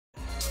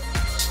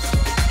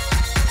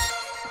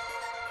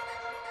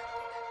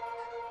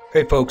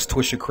Hey folks,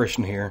 Twisha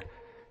Christian here.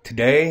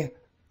 Today,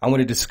 I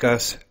want to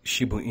discuss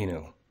Shiba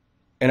Inu.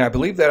 And I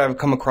believe that I've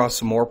come across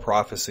some more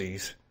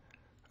prophecies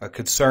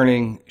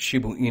concerning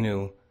Shiba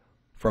Inu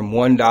from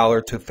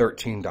 $1 to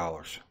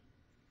 $13.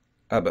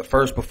 But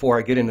first, before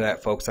I get into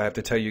that, folks, I have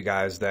to tell you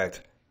guys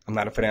that I'm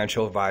not a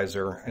financial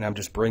advisor, and I'm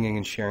just bringing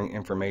and sharing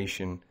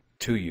information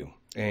to you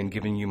and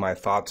giving you my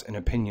thoughts and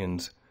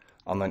opinions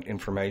on that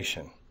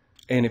information.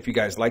 And if you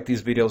guys like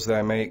these videos that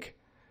I make,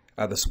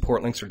 the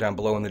support links are down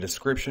below in the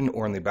description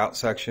or in the About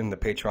section, the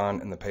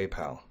Patreon and the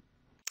PayPal.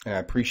 And I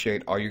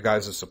appreciate all you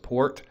guys'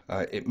 support.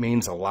 It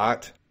means a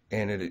lot,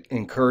 and it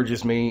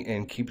encourages me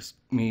and keeps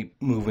me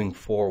moving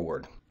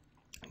forward.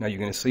 Now you're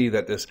going to see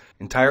that this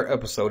entire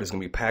episode is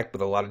going to be packed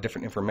with a lot of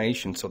different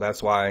information, so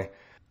that's why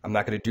I'm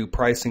not going to do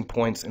pricing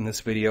points in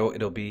this video.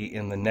 It'll be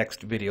in the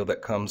next video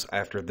that comes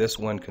after this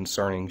one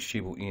concerning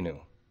Shiba Inu.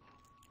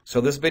 So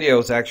this video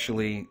has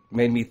actually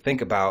made me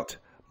think about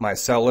my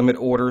sell limit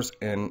orders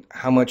and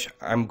how much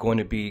I'm going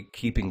to be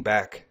keeping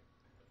back.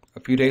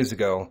 A few days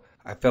ago,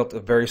 I felt a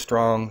very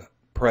strong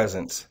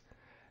presence,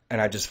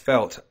 and I just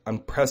felt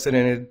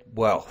unprecedented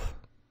wealth.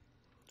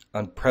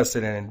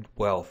 Unprecedented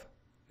wealth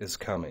is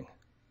coming.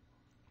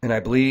 And I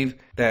believe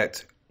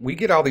that we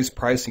get all these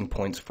pricing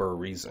points for a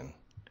reason.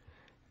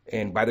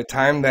 And by the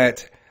time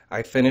that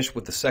I finish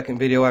with the second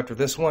video after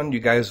this one, you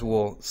guys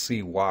will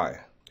see why.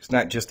 It's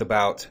not just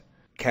about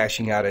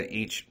cashing out at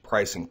each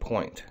pricing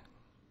point.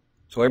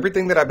 So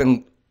everything that I've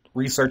been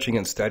researching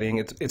and studying,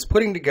 it's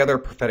putting together a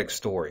prophetic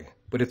story,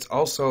 but it's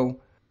also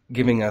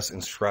giving us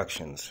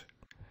instructions.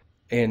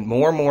 And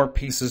more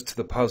pieces to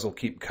the puzzle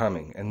keep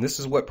coming. And this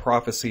is what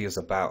prophecy is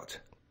about.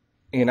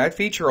 And I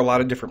feature a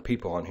lot of different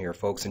people on here,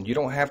 folks, and you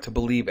don't have to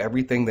believe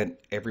everything that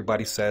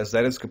everybody says.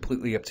 That is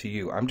completely up to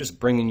you. I'm just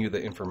bringing you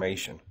the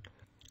information.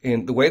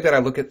 And the way that I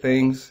look at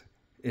things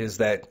is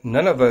that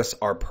none of us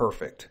are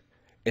perfect.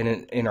 And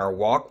in our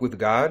walk with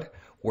God,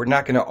 we're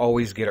not going to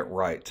always get it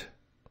right.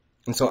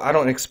 And so I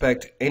don't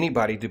expect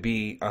anybody to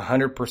be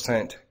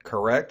 100%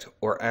 correct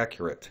or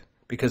accurate,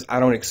 because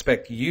I don't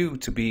expect you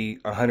to be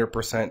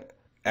 100%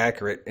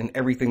 accurate in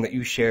everything that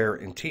you share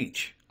and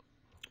teach.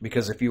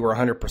 Because if you were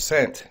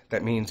 100%,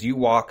 that means you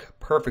walk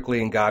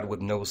perfectly in God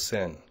with no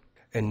sin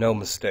and no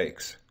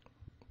mistakes.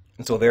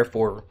 And so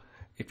therefore,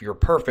 if you're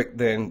perfect,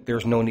 then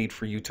there's no need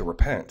for you to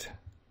repent.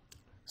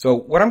 So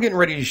what I'm getting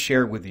ready to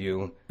share with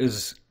you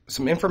is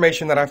some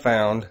information that I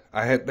found.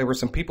 There were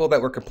some people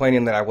that were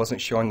complaining that I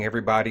wasn't showing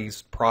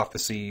everybody's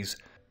prophecies.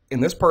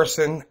 And this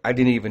person, I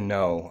didn't even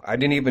know. I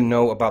didn't even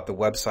know about the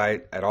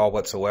website at all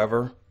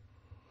whatsoever.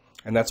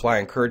 And that's why I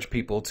encourage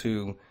people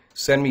to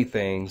send me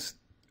things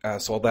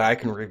so that I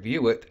can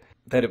review it,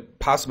 that it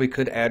possibly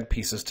could add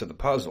pieces to the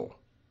puzzle.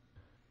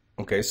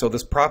 Okay, so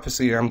this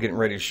prophecy I'm getting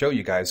ready to show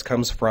you guys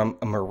comes from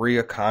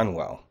Maria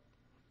Conwell.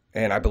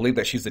 And I believe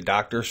that she's a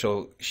doctor,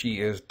 so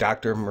she is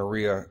Dr.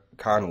 Maria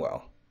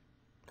Conwell.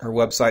 Her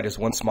website is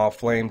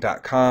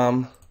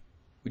onesmallflame.com,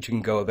 which you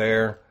can go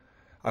there.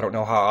 I don't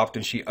know how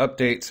often she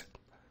updates,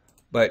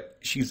 but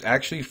she's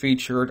actually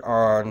featured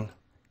on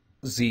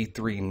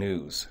Z3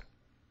 News.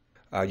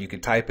 You can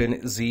type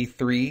in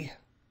Z3,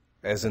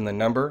 as in the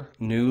number,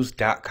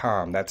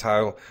 news.com. That's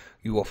how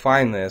you will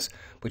find this.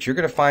 But you're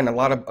going to find a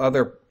lot of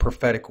other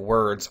prophetic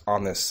words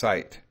on this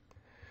site.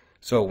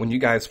 So when you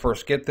guys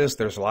first get this,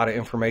 there's a lot of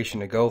information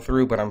to go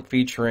through, but I'm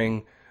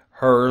featuring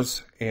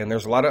hers, and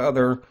there's a lot of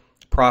other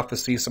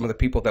prophecies. Some of the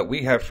people that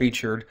we have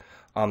featured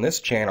on this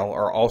channel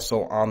are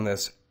also on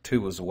this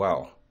too as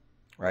well,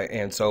 right?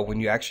 And so when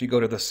you actually go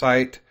to the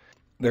site,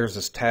 there's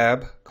this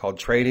tab called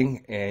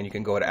trading, and you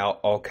can go to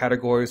all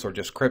categories or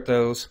just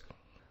cryptos.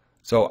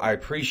 So I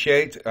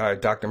appreciate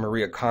Dr.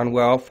 Maria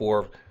Conwell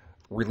for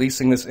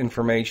releasing this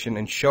information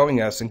and showing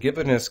us and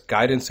giving us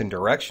guidance and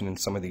direction in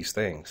some of these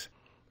things.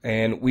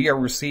 And we are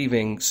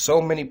receiving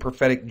so many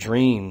prophetic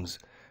dreams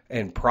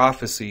and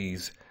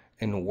prophecies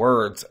and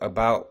words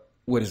about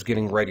what is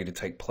getting ready to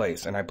take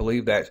place. And I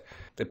believe that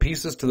the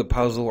pieces to the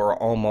puzzle are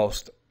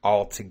almost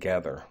all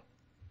together.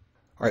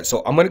 All right,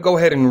 so I'm going to go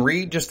ahead and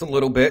read just a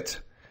little bit,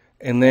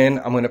 and then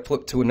I'm going to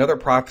flip to another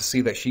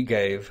prophecy that she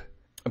gave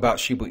about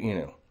Shiba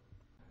Inu.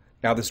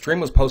 Now, this dream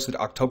was posted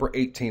October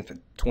 18th,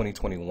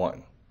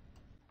 2021.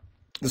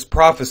 This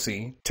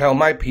prophecy, tell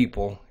my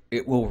people,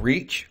 it will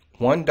reach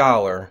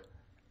 $1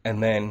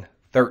 and then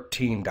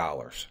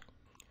 $13.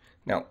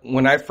 Now,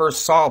 when I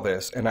first saw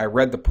this and I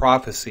read the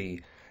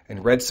prophecy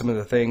and read some of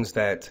the things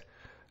that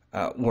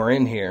were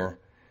in here,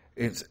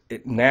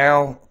 it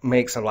now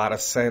makes a lot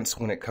of sense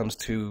when it comes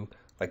to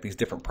like these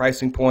different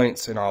pricing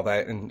points and all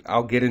that, and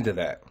I'll get into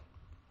that.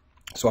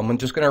 So I'm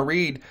just going to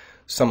read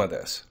some of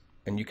this,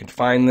 and you can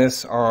find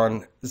this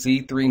on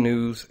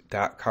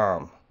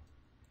z3news.com.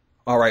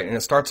 All right, and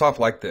it starts off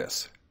like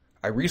this.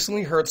 I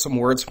recently heard some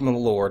words from the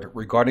Lord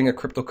regarding a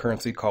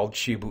cryptocurrency called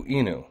Shiba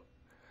Inu.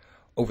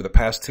 Over the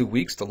past 2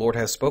 weeks, the Lord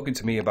has spoken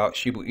to me about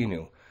Shiba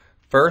Inu.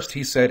 First,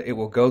 he said it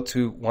will go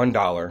to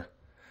 $1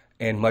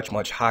 and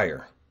much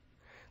higher.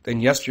 Then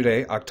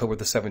yesterday, October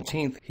the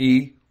 17th,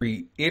 he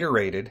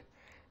reiterated,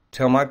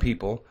 tell my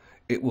people,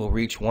 it will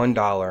reach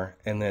 $1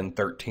 and then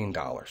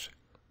 $13.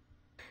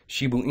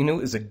 Shiba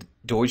Inu is a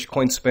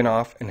Dogecoin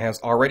spinoff and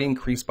has already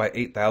increased by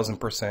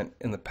 8,000%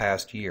 in the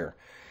past year.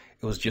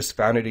 It was just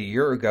founded a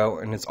year ago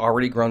and has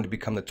already grown to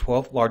become the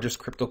 12th largest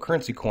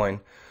cryptocurrency coin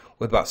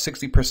with about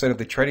 60% of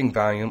the trading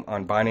volume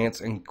on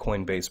Binance and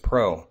Coinbase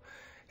Pro.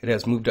 It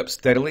has moved up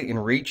steadily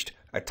and reached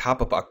a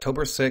top of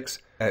October 6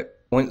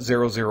 at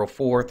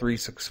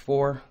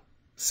 0.004364.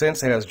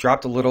 Since it has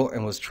dropped a little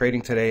and was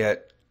trading today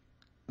at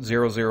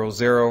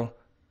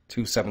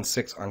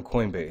 0.000276 on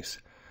Coinbase.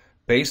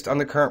 Based on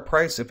the current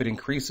price, if it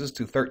increases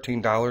to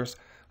 $13,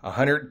 a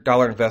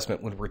 $100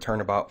 investment would return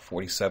about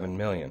 $47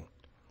 million.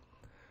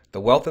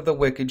 The wealth of the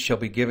wicked shall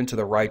be given to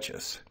the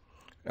righteous.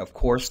 Of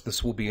course,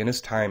 this will be in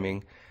his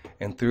timing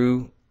and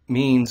through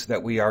means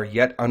that we are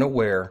yet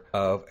unaware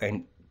of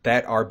and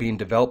that are being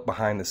developed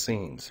behind the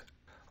scenes.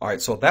 All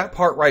right, so that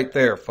part right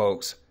there,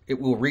 folks, it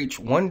will reach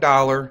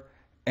 $1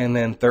 and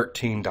then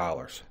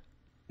 $13.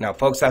 Now,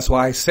 folks, that's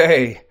why I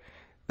say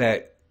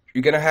that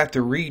you're going to have to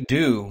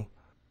redo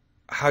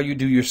how you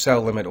do your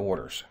sell limit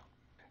orders.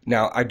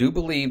 Now, I do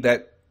believe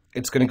that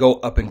it's going to go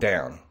up and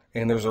down.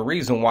 And there's a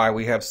reason why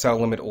we have sell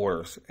limit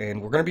orders.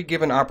 And we're going to be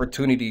given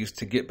opportunities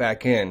to get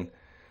back in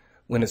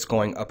when it's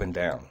going up and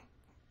down.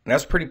 And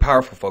that's pretty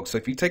powerful, folks. So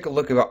if you take a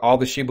look at all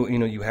the Shiba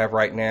Inu you have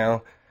right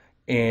now,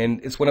 and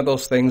it's one of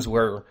those things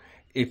where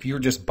if you're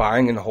just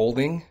buying and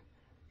holding,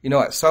 you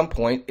know, at some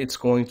point it's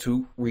going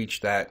to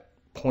reach that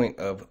point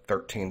of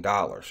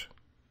 $13.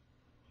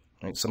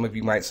 Right? Some of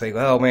you might say,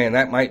 oh man,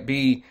 that might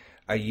be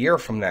a year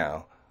from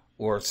now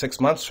or 6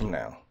 months from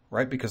now,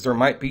 right? Because there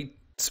might be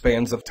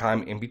spans of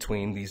time in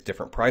between these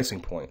different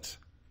pricing points.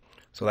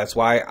 So that's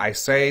why I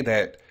say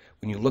that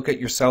when you look at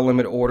your sell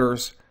limit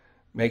orders,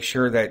 make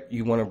sure that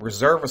you want to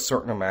reserve a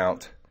certain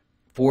amount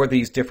for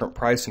these different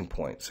pricing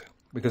points.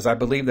 Because I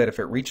believe that if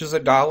it reaches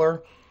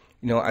 $1,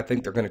 you know, I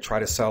think they're going to try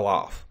to sell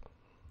off,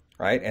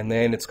 right? And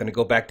then it's going to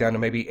go back down to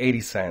maybe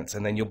 80 cents,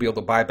 and then you'll be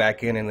able to buy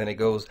back in, and then it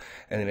goes,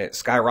 and then it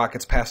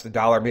skyrockets past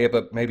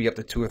 $1, maybe up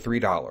to $2 or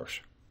 $3.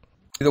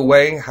 Either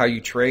way, how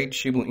you trade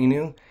Shiba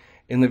Inu,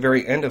 in the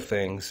very end of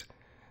things,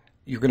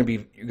 you're going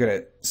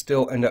to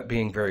still end up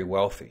being very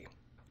wealthy.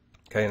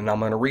 Okay, and I'm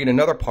going to read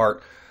another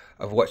part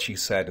of what she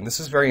said, and this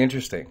is very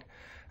interesting.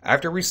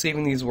 After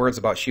receiving these words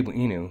about Shiba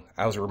Inu,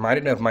 I was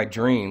reminded of my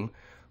dream,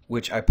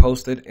 which I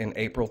posted in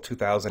April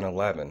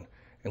 2011,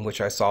 in which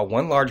I saw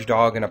one large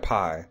dog in a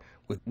pie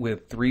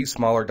with 3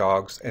 smaller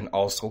dogs and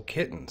also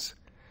kittens.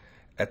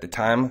 At the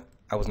time,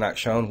 I was not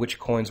shown which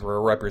coins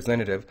were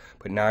representative,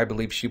 but now I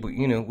believe Shiba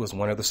Inu was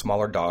one of the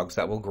smaller dogs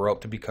that will grow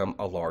up to become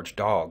a large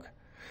dog.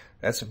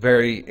 That's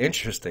very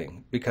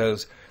interesting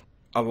because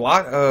a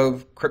lot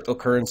of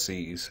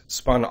cryptocurrencies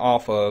spun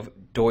off of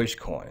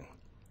Dogecoin,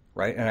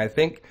 right? And I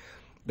think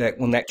that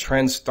when that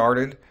trend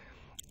started,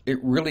 it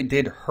really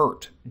did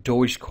hurt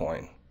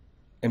Dogecoin.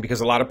 And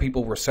because a lot of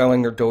people were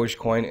selling their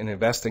Dogecoin and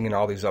investing in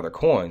all these other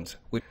coins,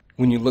 which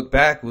when you look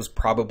back was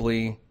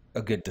probably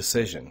a good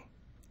decision,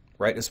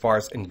 right? As far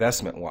as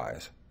investment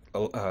wise.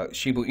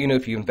 Shiba Inu,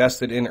 if you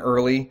invested in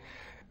early,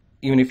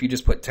 even if you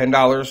just put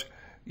 $10,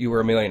 you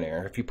were a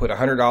millionaire. If you put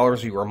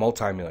 $100, you were a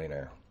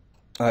multimillionaire.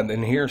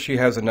 And here she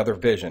has another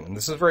vision. And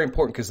this is very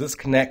important because this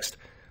connects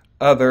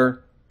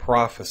other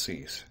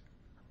prophecies.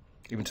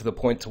 Even to the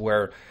point to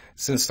where,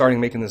 since starting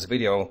making this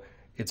video,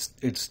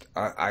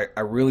 I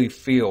really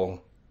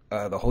feel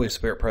the Holy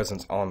Spirit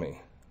presence on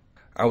me.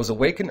 I was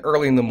awakened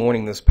early in the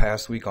morning this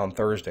past week on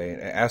Thursday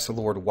and asked the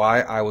Lord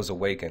why I was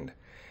awakened.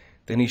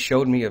 Then he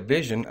showed me a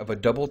vision of a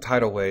double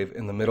tidal wave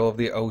in the middle of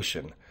the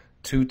ocean,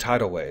 2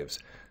 tidal waves,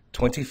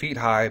 20 feet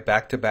high,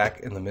 back to back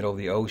in the middle of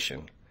the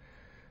ocean.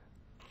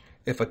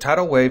 If a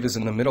tidal wave is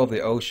in the middle of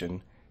the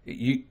ocean,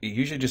 it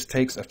usually just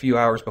takes a few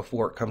hours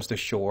before it comes to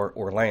shore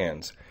or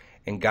lands.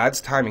 In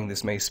God's timing,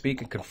 this may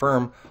speak and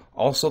confirm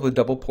also the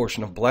double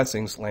portion of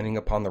blessings landing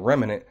upon the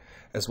remnant,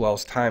 as well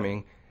as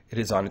timing it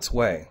is on its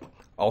way.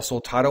 Also,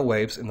 tidal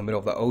waves in the middle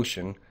of the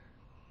ocean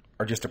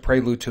are just a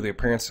prelude to the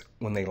appearance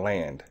when they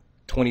land.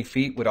 20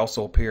 feet would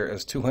also appear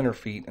as 200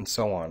 feet and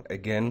so on.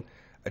 Again,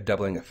 a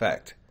doubling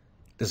effect.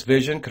 This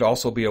vision could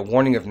also be a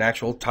warning of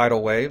natural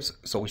tidal waves,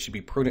 so we should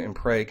be prudent and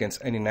pray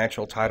against any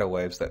natural tidal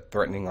waves that are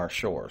threatening our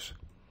shores.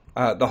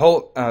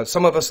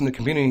 Some of us in the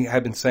community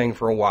have been saying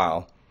for a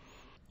while,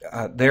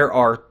 there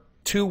are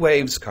 2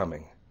 waves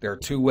coming. There are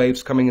 2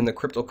 waves coming in the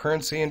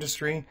cryptocurrency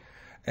industry,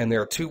 and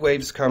there are 2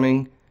 waves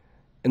coming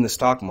in the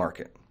stock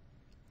market.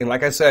 And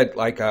like I said,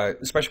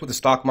 especially with the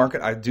stock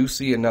market, I do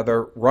see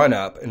another run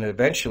up and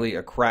eventually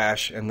a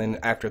crash, and then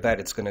after that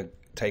it's going to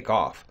take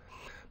off.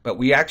 But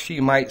we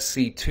actually might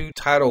see 2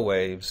 tidal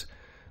waves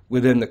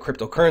within the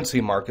cryptocurrency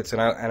markets,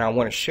 and I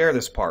want to share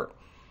this part.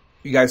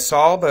 You guys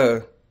saw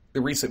the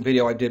recent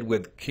video I did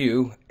with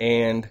Q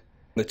and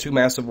the 2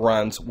 massive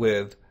runs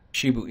with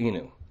Shiba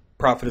Inu.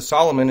 Prophet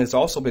Solomon has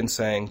also been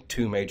saying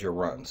 2 major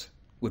runs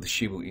with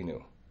Shiba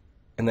Inu.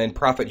 And then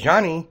Prophet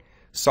Johnny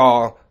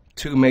saw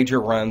 2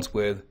 major runs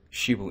with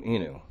Shiba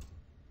Inu.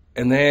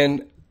 And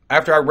then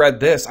after I read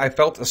this, I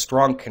felt a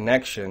strong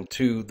connection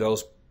to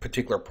those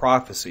particular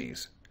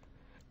prophecies.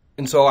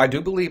 And so I do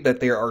believe that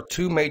there are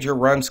two major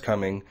runs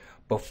coming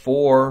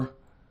before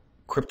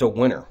crypto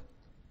winter.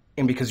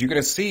 And because you're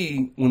going to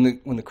see when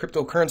the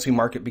cryptocurrency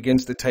market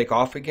begins to take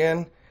off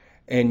again,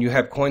 and you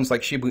have coins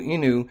like Shiba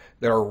Inu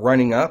that are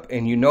running up,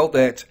 and you know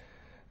that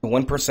the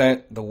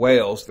 1%, the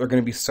whales, they're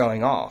going to be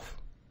selling off,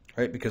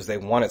 right? Because they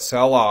want it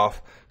sell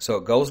off so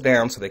it goes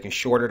down so they can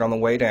short it on the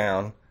way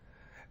down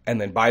and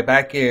then buy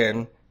back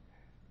in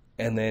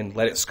and then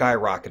let it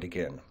skyrocket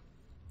again.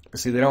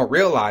 But see, they don't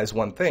realize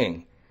one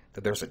thing,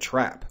 that there's a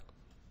trap.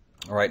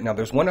 All right, now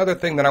there's one other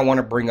thing that I want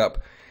to bring up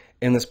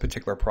in this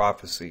particular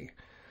prophecy.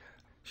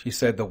 She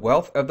said, the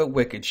wealth of the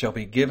wicked shall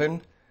be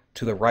given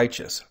to the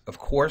righteous. Of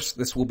course,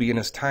 this will be in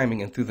his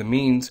timing and through the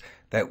means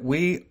that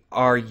we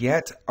are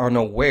yet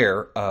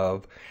unaware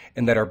of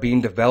and that are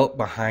being developed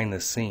behind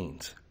the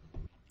scenes.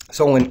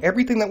 So in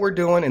everything that we're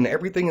doing and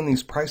everything in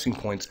these pricing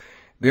points,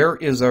 there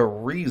is a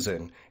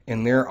reason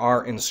and there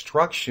are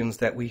instructions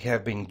that we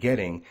have been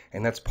getting,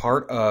 and that's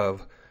part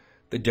of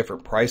the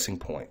different pricing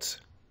points.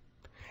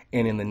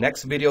 And in the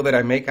next video that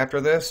I make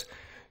after this,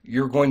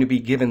 you're going to be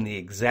given the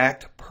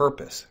exact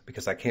purpose,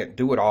 because I can't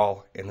do it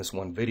all in this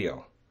one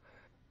video.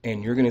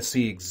 And you're going to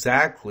see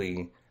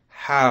exactly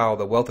how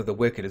the wealth of the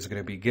wicked is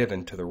going to be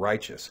given to the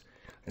righteous.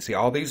 And see,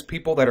 all these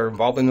people that are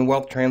involved in the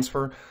wealth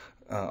transfer,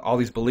 all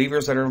these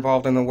believers that are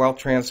involved in the wealth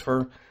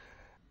transfer,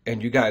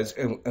 and you guys,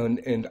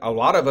 and a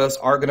lot of us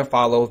are going to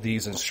follow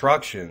these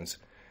instructions.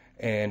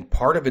 And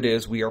part of it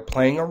is we are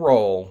playing a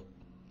role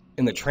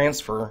in the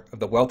transfer of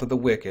the wealth of the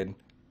wicked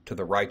to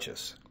the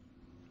righteous,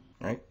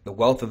 right? The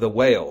wealth of the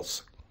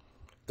whales,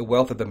 the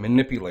wealth of the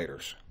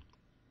manipulators.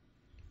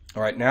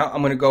 All right, now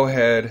I'm going to go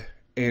ahead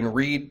and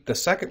read the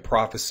second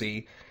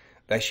prophecy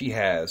that she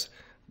has.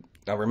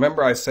 Now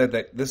remember, I said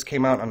that this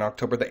came out on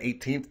October the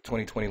 18th,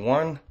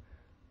 2021.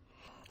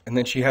 And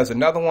then she has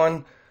another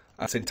one.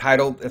 It's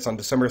entitled, it's on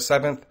December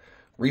 7th,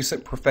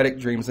 Recent Prophetic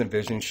Dreams and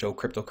Visions Show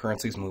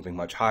Cryptocurrencies Moving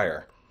Much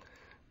Higher.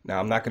 Now,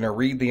 I'm not going to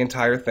read the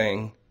entire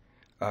thing.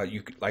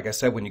 Like I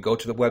said, when you go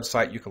to the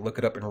website, you can look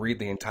it up and read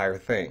the entire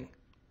thing.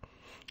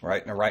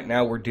 Right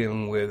now we're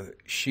dealing with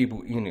Shiba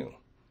Inu.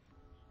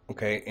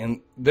 Okay,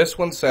 and this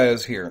one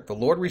says here, the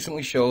Lord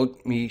recently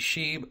showed me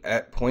SHIB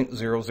at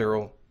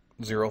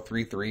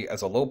 0.00033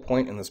 as a low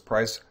point, and this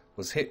price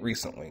was hit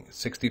recently.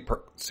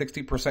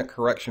 60%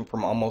 correction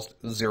from almost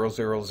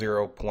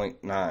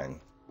 0.9.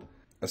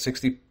 A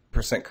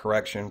 60%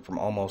 correction from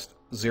almost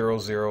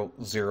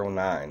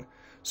 0.009.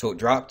 So it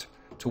dropped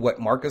to what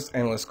market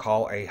analysts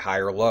call a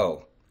higher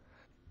low.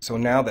 So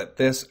now that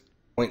this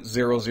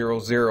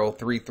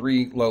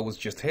 0.00033 low was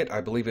just hit,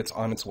 I believe it's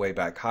on its way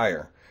back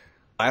higher.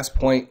 Last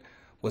point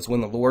was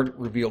when the Lord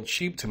revealed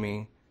SHIB to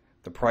me,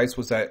 the price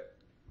was at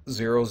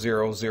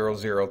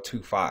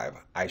 0.00025.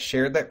 I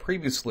shared that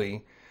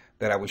previously,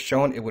 that I was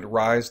shown it would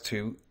rise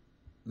to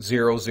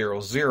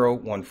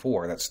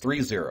 0.00014. That's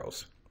 3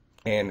 zeros.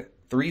 And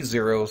 3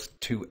 zeros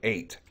to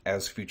 8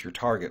 as future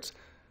targets.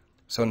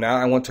 So now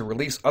I want to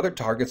release other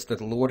targets that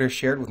the Lord has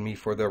shared with me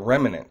for the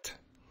remnant.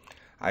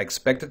 I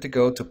expect it to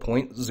go to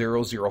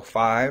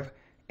 0.005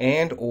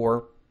 and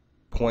or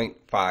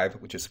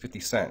 0.5, which is 50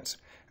 cents.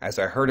 As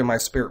I heard in my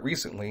spirit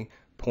recently,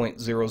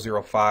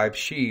 0.005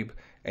 SHIB,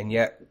 and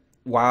yet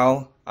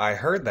while I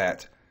heard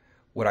that,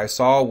 what I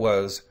saw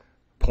was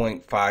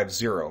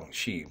 0.50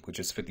 SHIB, which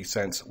is 50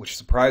 cents, which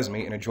surprised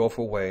me in a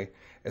joyful way,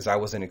 as I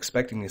wasn't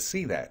expecting to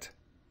see that.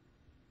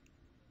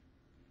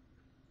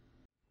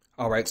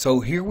 All right, so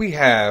here we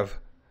have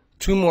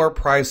two more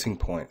pricing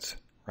points,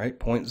 right?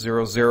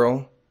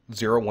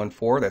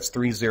 0.00014, that's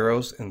 3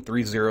 zeros, and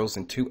 3 zeros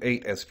and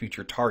 28 as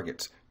future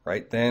targets,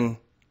 right? Then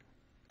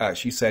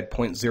she said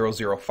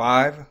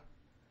 0.005,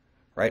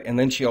 right? And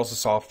then she also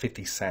saw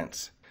 50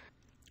 cents.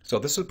 So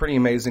this is pretty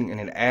amazing,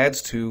 and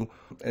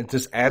it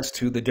just adds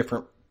to the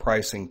different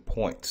pricing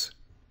points.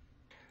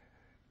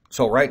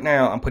 So right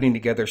now I'm putting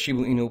together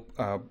Shiba Inu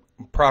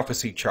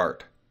prophecy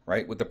chart,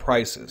 right, with the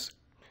prices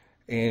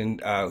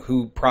and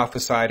who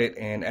prophesied it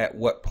and at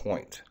what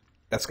point.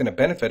 That's going to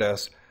benefit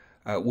us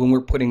when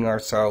we're putting our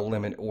sell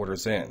limit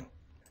orders in.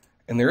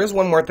 And there is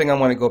one more thing I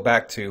want to go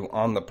back to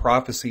on the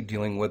prophecy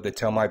dealing with the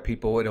tell my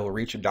people it'll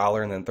reach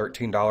 $1 and then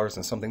 $13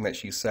 and something that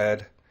she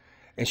said.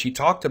 And she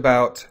talked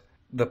about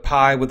the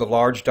pie with a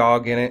large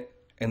dog in it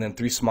and then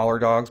 3 smaller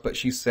dogs, but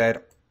she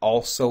said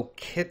also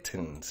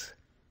kittens.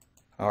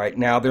 All right,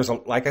 now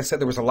like I said,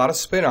 there was a lot of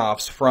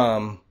spin-offs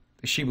from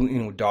the Shiba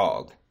Inu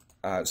dog.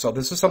 So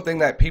this is something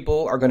that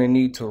people are going to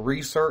need to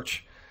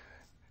research.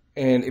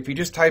 And if you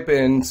just type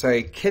in,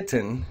 say,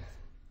 kitten,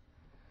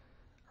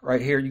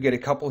 right here, you get a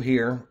couple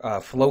here.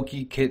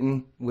 Floki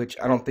Kitten, which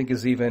I don't think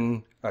is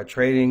even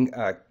trading.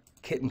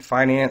 Kitten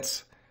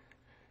Finance.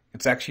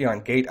 It's actually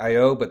on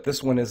Gate.io, but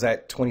this one is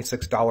at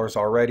 $26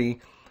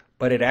 already.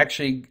 But it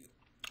actually,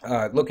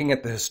 looking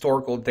at the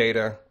historical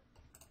data,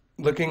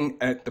 looking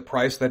at the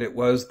price that it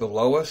was the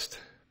lowest,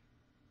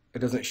 it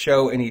doesn't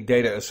show any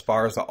data as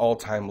far as the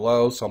all-time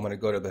low, so I'm going to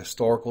go to the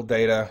historical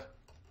data.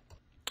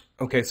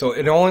 Okay, so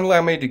it only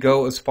allowed me to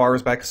go as far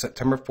as back to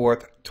September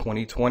 4th,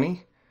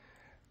 2020,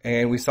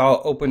 and we saw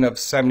an open of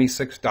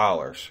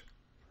 $76,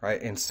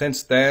 right? And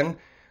since then,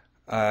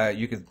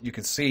 you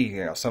could see,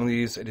 you know, some of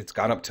these, it's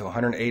gone up to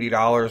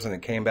 $180 and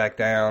it came back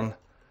down.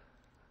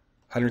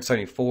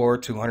 174,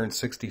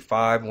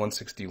 265,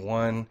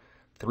 161,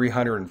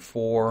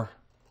 304.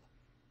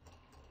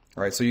 All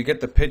right, so you get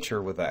the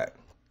picture with that.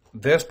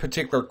 This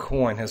particular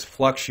coin has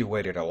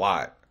fluctuated a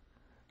lot,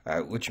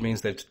 which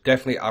means there's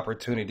definitely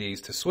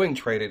opportunities to swing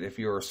trade it if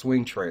you're a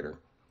swing trader.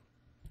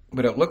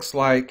 But it looks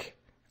like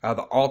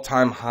the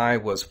all-time high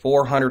was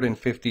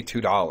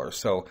 $452.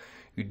 So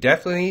you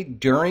definitely,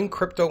 during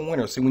crypto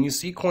winter, see when you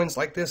see coins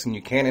like this and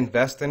you can't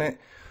invest in it,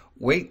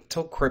 wait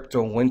till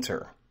crypto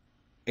winter.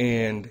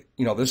 And,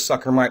 you know, this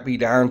sucker might be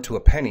down to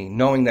a penny,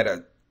 knowing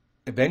that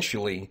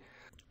eventually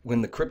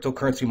when the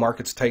cryptocurrency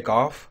markets take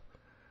off,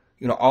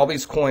 you know, all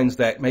these coins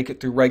that make it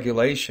through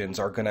regulations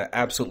are going to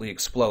absolutely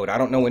explode. I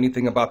don't know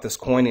anything about this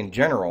coin in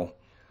general,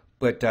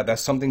 but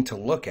that's something to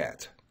look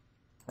at,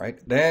 right?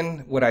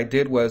 Then what I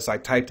did was I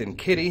typed in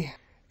kitty,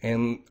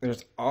 and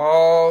there's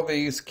all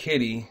these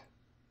kitty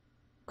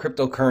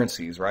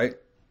cryptocurrencies, right?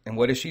 And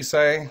what does she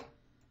say?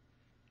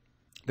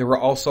 There were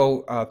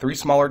also 3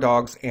 smaller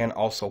dogs and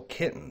also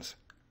kittens,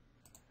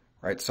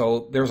 right?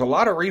 So there's a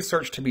lot of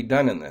research to be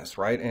done in this,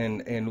 right?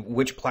 And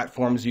which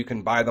platforms you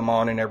can buy them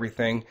on and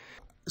everything.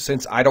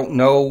 Since I don't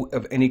know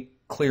of any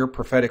clear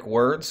prophetic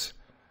words,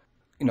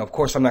 you know, of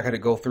course, I'm not going to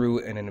go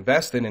through and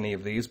invest in any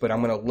of these, but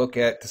I'm going to look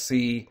at to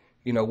see,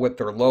 you know, what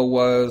their low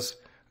was.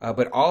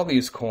 But all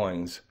these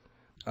coins,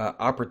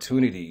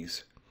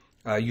 opportunities,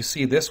 you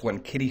see this one,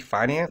 Kitty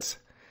Finance,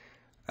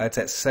 it's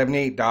at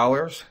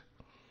 $78.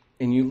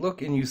 And you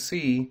look and you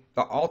see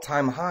the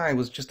all-time high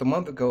was just a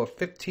month ago of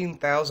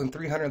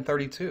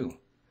 15,332.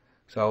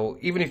 So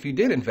even if you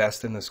did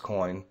invest in this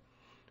coin,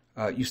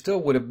 you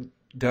still would have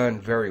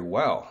done very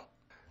well.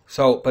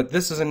 So, but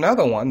this is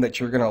another one that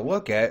you're going to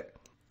look at,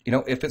 you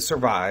know, if it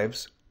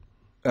survives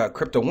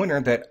crypto winter,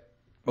 that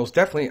most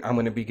definitely I'm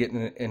going to be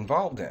getting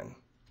involved in.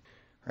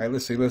 All right,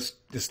 let's see, let's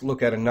just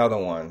look at another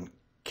one.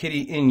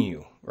 Kitty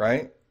Inu,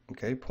 right?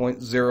 Okay,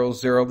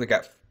 0.00, they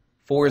got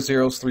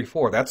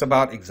 4034. That's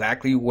about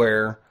exactly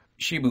where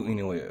Shiba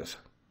Inu is.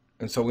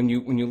 And so when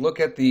you look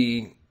at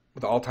the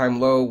all-time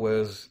low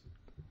was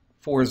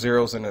 4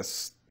 zeros and a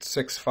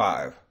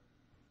 6.5.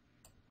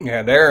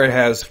 Yeah, there it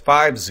has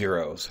 5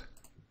 zeros.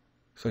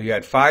 So you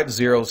had 5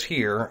 zeros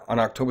here on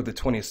October the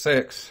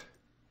 26th.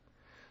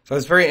 So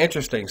it's very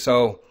interesting.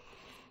 So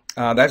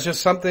that's just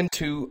something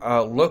to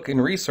look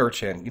and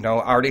research in. You know,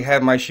 I already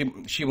have my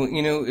Shiba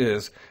Inu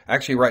is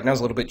actually right now is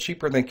a little bit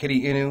cheaper than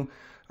Kitty Inu,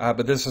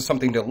 but this is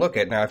something to look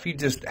at. Now, if you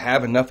just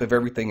have enough of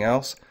everything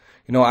else,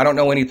 you know, I don't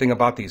know anything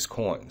about these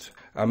coins.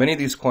 Many of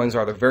these coins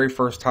are the very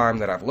first time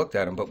that I've looked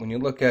at them. But when you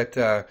look at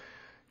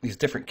these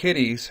different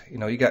kitties, you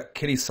know, you got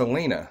Kitty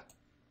Selena.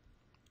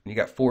 You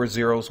got 4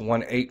 zeros,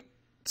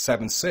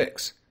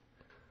 1876.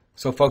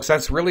 So, folks,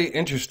 that's really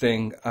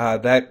interesting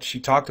that she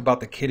talked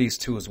about the kitties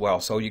too as well.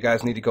 So you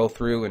guys need to go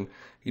through and,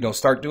 you know,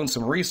 start doing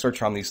some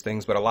research on these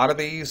things. But a lot of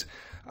these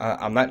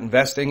I'm not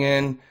investing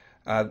in.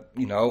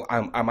 You know,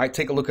 I might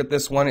take a look at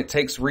this one. It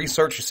takes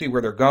research to see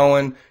where they're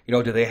going. You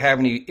know, do they have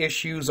any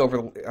issues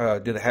over?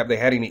 Have they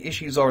had any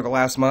issues over the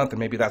last month, and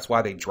maybe that's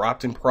why they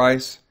dropped in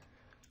price.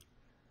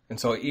 And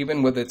so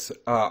even with its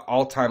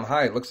all-time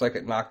high, it looks like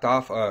it knocked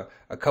off a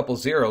couple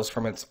zeros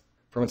from its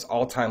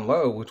all-time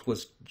low, which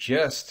was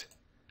just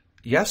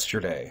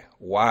yesterday.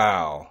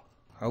 Wow.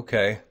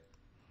 Okay.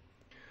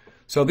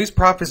 So these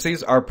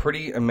prophecies are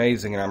pretty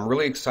amazing, and I'm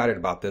really excited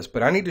about this.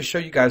 But I need to show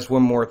you guys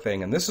one more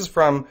thing, and this is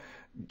from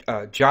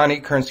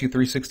Johnny Currency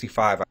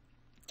 365.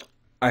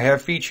 I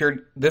have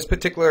featured this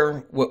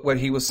particular, what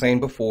he was saying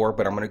before,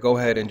 but I'm going to go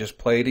ahead and just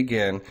play it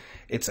again.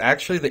 It's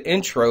actually the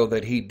intro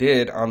that he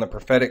did on the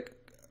prophetic,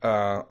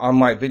 on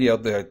my video,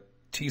 the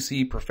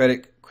TC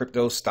Prophetic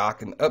Crypto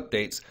Stock and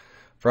Updates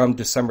from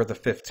December the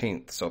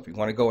 15th. So if you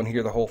want to go and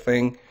hear the whole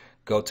thing,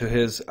 go to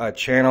his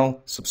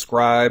channel,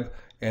 subscribe,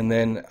 and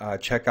then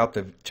check out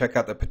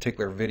the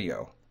particular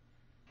video.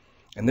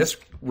 And this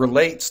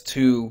relates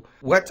to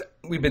what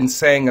we've been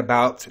saying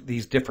about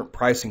these different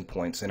pricing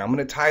points. And I'm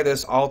going to tie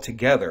this all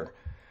together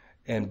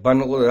and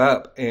bundle it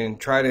up and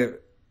try to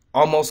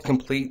almost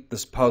complete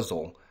this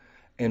puzzle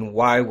and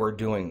why we're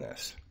doing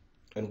this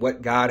and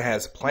what God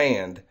has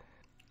planned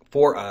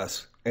for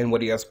us and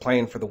what he has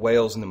planned for the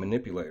whales and the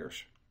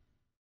manipulators.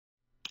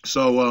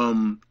 So,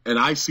 and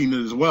I seen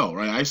it as well,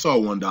 right? I saw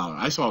 $1.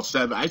 I saw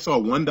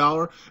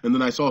 $1, and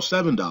then I saw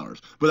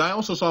 $7. But I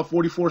also saw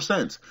 44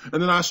 cents, and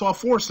then I saw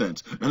 4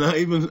 cents, and I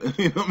even,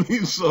 you know what I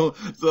mean? So,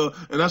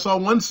 and I saw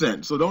 1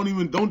 cent. So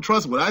don't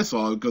trust what I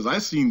saw, because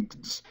I've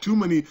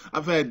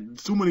had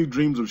too many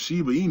dreams of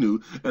Shiba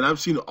Inu, and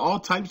I've seen all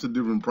types of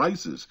different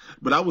prices.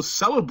 But I was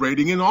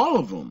celebrating in all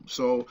of them.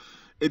 So,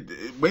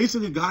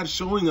 basically God's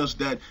showing us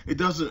that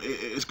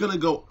it's going to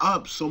go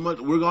up so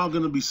much. We're all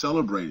going to be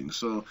celebrating.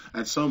 So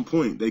at some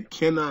point they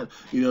cannot,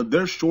 you know,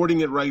 they're shorting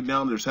it right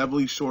now. There's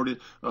heavily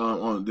shorted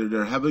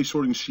they're heavily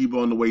shorting Shiba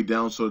on the way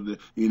down. So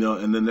you know,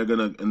 and then they're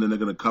going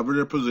to cover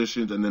their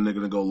positions, and then they're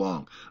going to go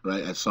long,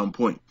 right, at some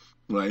point.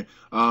 right?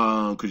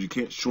 Because you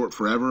can't short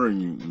forever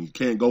and you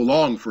can't go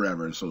long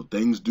forever, and so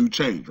things do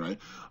change, right?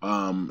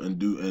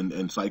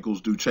 And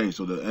cycles do change.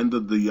 So the end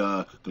of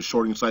the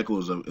shorting cycle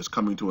is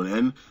coming to an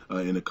end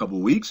in a couple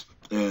of weeks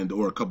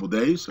or a couple of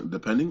days,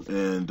 depending.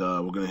 And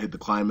we're going to hit the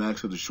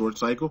climax of the short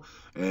cycle,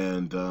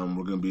 and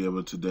we're going to be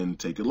able to then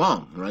take it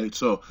long, right?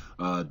 So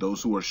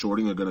those who are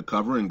shorting are going to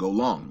cover and go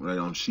long, right,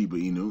 on Shiba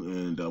Inu,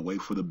 and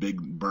wait for the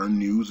big burn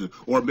news,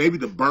 or maybe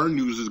the burn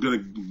news is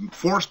going to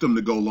force them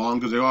to go long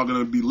because they're all going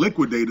to be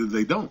liquidated if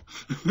they don't,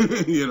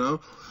 you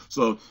know.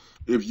 So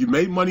if you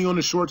made money on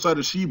the short side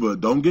of Shiba,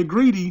 don't get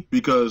greedy,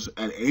 because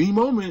at any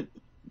moment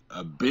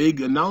a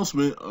big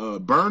announcement,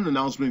 burn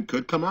announcement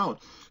could come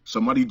out.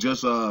 Somebody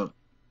just a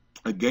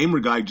gamer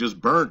guy just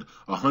burnt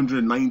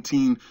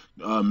 119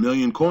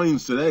 million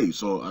coins today.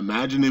 So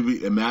imagine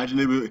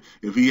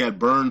if he had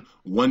burned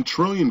 1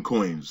 trillion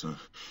coins.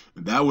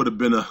 That would have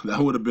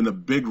been a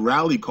big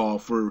rally call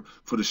for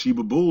the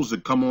Shiba Bulls to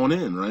come on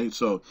in, right?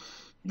 So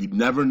you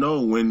never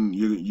know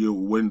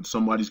when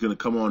somebody's going to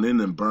come on in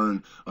and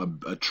burn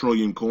a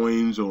trillion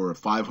coins or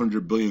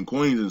 500 billion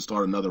coins and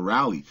start another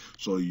rally.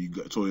 So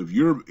if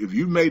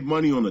you made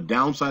money on the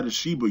downside of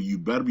Shiba, you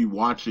better be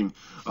watching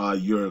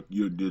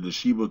the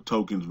Shiba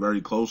tokens very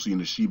closely in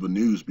the Shiba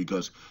news,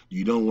 because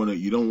you don't want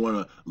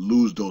to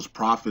lose those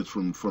profits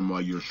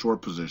from your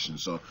short position.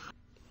 So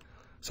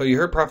you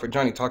heard Prophet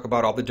Johnny talk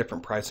about all the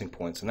different pricing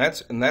points,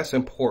 and that's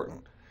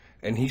important.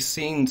 And he's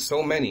seen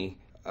so many.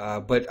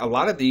 But a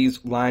lot of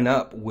these line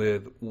up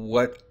with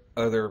what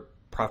other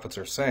prophets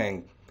are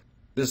saying.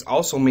 This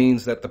also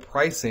means that the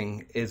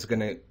pricing is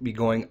going to be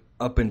going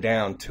up and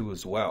down too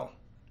as well,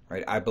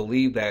 right? I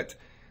believe that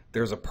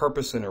there's a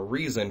purpose and a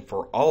reason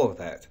for all of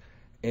that.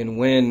 And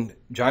when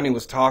Johnny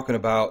was talking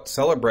about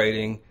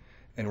celebrating,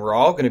 and we're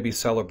all going to be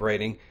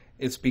celebrating,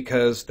 it's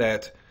because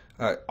that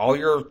all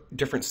your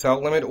different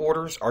sell limit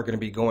orders are going to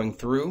be going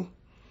through,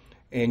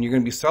 and you're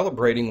going to be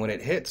celebrating when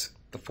it hits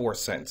the 4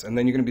 cents, and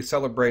then you're going to be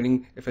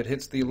celebrating if it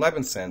hits the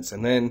 11 cents,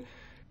 and then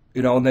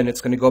then it's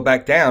going to go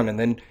back down, and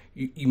then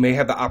you may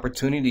have the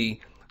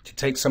opportunity to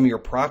take some of your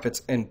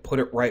profits and put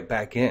it right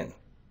back in,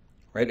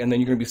 right? And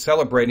then you're going to be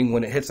celebrating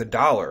when it hits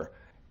 $1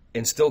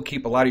 and still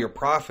keep a lot of your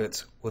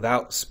profits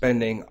without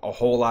spending a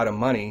whole lot of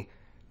money,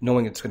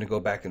 knowing it's going to go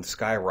back and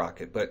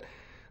skyrocket. But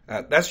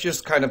that's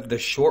just kind of the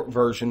short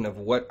version of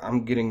what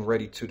I'm getting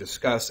ready to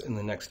discuss in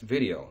the next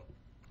video.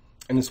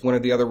 And it's one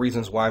of the other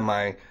reasons why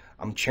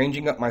I'm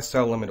changing up my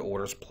sell limit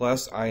orders.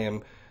 Plus, I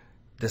am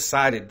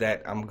decided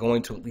that I'm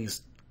going to at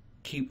least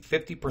keep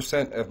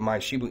 50% of my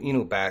Shiba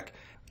Inu back,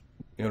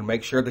 to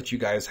make sure that you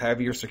guys have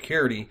your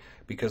security,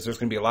 because there's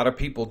going to be a lot of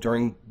people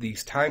during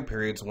these time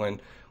periods when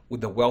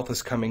the wealth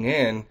is coming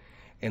in,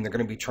 and they're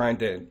going to be trying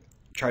to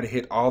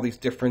hit all these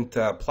different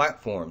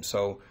platforms.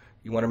 So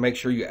you want to make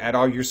sure you add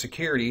all your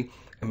security,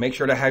 and make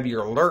sure to have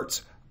your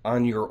alerts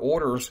on your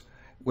orders,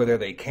 whether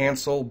they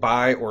cancel,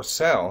 buy, or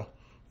sell.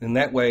 And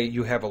that way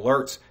you have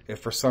alerts if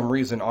for some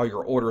reason all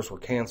your orders were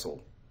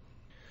canceled.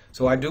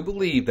 So I do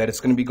believe that it's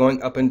going to be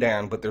going up and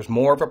down, but there's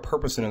more of a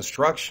purpose and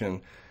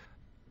instruction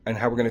on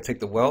how we're going to take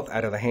the wealth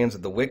out of the hands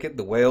of the wicked,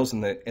 the whales,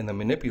 and the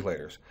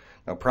manipulators.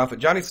 Now, Prophet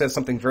Johnny said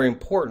something very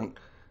important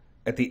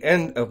at the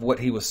end of what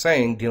he was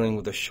saying dealing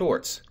with the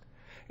shorts.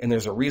 And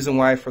there's a reason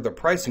why for the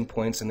pricing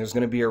points, and there's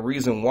going to be a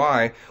reason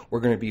why we're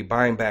going to be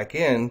buying back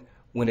in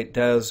when it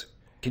does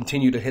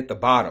continue to hit the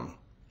bottom.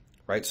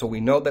 Right? So we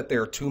know that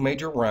there are two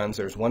major runs.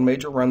 There's one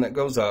major run that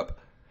goes up,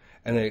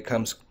 and then it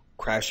comes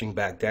crashing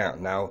back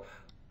down. Now,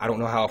 I don't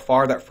know how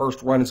far that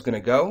first run is going to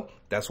go.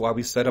 That's why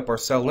we set up our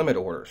sell limit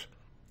orders.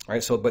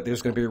 Right? So, but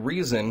there's going to be a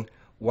reason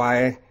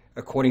why,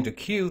 according to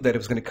Q, that it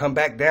was going to come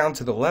back down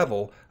to the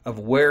level of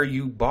where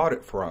you bought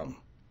it from.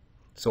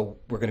 So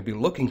we're going to be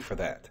looking for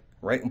that,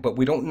 right? But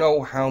we don't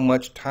know how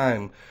much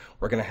time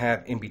we're going to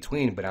have in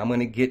between, but I'm going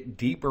to get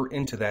deeper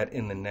into that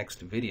in the next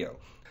video.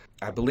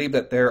 I believe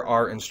that there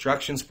are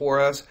instructions for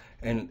us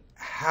and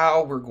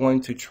how we're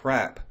going to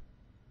trap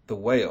the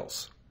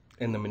whales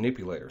and the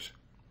manipulators.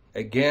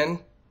 Again,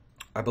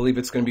 I believe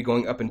it's going to be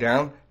going up and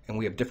down, and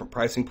we have different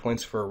pricing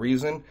points for a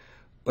reason.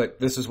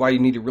 But this is why you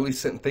need to really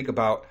sit and think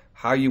about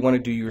how you want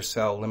to do your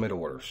sell limit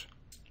orders.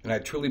 And I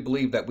truly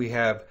believe that we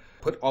have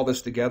put all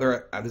this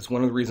together. That's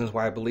one of the reasons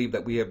why I believe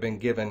that we have been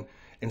given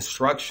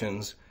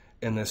instructions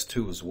in this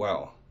too as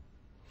well.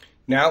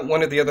 Now,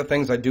 one of the other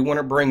things I do want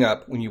to bring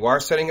up, when you are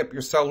setting up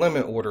your sell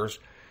limit orders,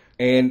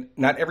 and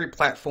not every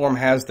platform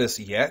has this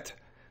yet,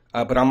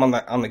 but I'm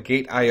on the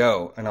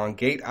Gate.io, and on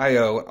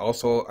Gate.io,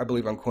 also I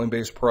believe on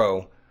Coinbase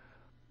Pro,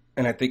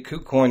 and I think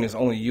KuCoin is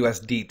only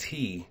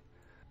USDT.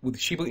 With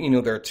Shiba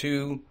Inu, there are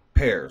two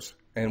pairs,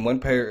 and one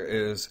pair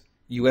is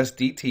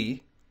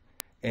USDT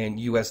and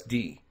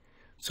USD.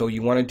 So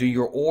you want to do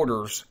your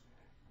orders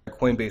on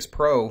Coinbase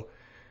Pro.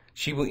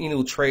 Shiba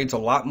Inu trades a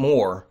lot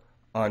more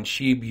on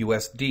SHIB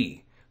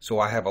USD. So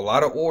I have a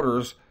lot of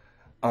orders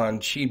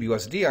on SHIB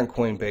USD on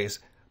Coinbase,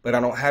 but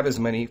I don't have as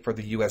many for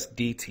the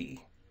USDT,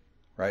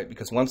 right?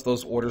 Because once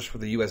those orders for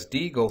the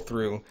USD go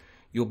through,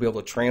 you'll be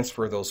able to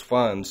transfer those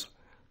funds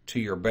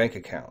to your bank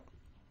account,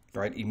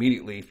 right?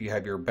 Immediately if you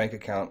have your bank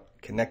account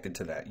connected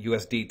to that.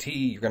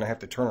 USDT, you're going to have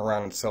to turn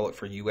around and sell it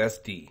for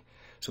USD.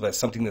 So that's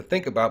something to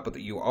think about, but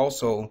that you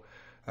also,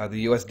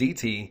 the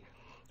USDT,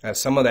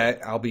 some of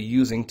that I'll be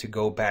using to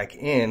go back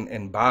in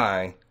and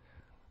buy.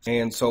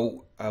 And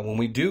so when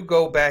we do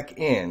go back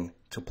in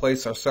to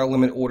place our sell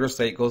limit order,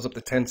 say it goes up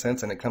to 10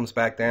 cents and it comes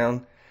back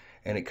down,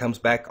 and it comes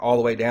back all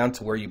the way down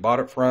to where you bought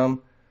it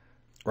from,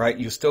 right?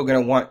 You're still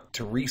going to want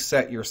to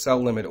reset your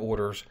sell limit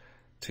orders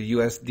to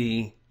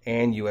USD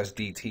and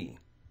USDT,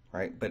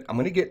 right? But I'm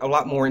going to get a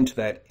lot more into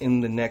that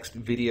in the next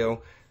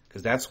video,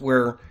 because that's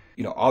where,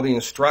 you know, all the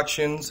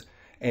instructions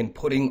and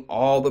putting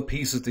all the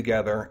pieces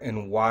together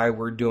and why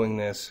we're doing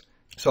this.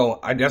 So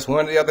I guess one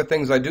of the other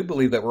things I do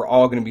believe that we're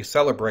all going to be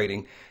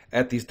celebrating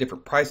at these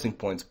different pricing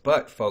points.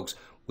 But folks,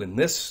 when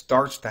this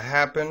starts to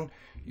happen,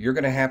 you're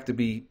going to have to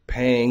be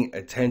paying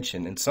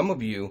attention. And some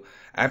of you,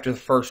 after the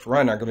first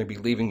run, are going to be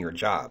leaving your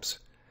jobs.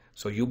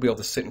 So you'll be able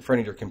to sit in front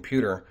of your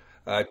computer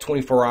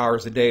 24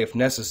 hours a day if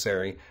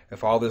necessary,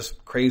 if all this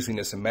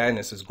craziness and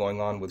madness is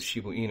going on with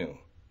Shiba Inu.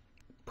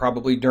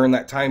 Probably during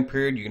that time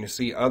period, you're going to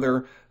see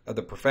other of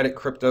the prophetic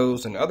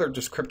cryptos and other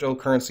just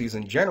cryptocurrencies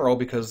in general,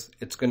 because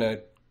it's going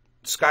to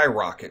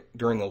skyrocket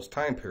during those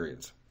time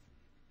periods.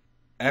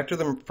 After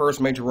the first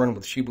major run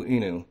with Shiba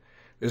Inu,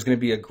 there's going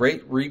to be a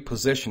great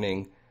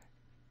repositioning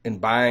and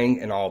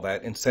buying and all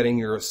that, and setting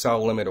your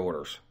sell limit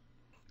orders.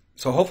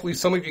 So hopefully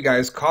some of you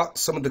guys caught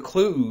some of the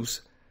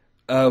clues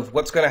of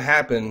what's going to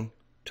happen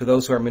to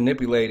those who are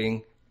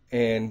manipulating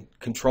and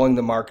controlling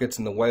the markets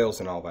and the whales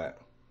and all that.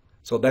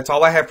 So that's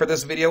all I have for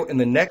this video. In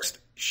the next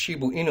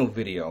Shiba Inu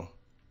video,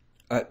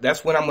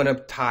 that's when I'm going to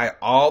tie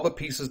all the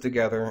pieces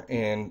together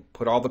and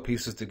put all the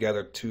pieces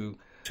together to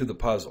the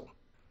puzzle.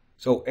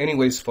 So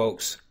anyways,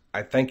 folks,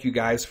 I thank you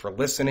guys for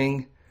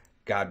listening.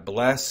 God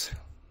bless.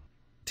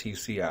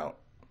 TC out.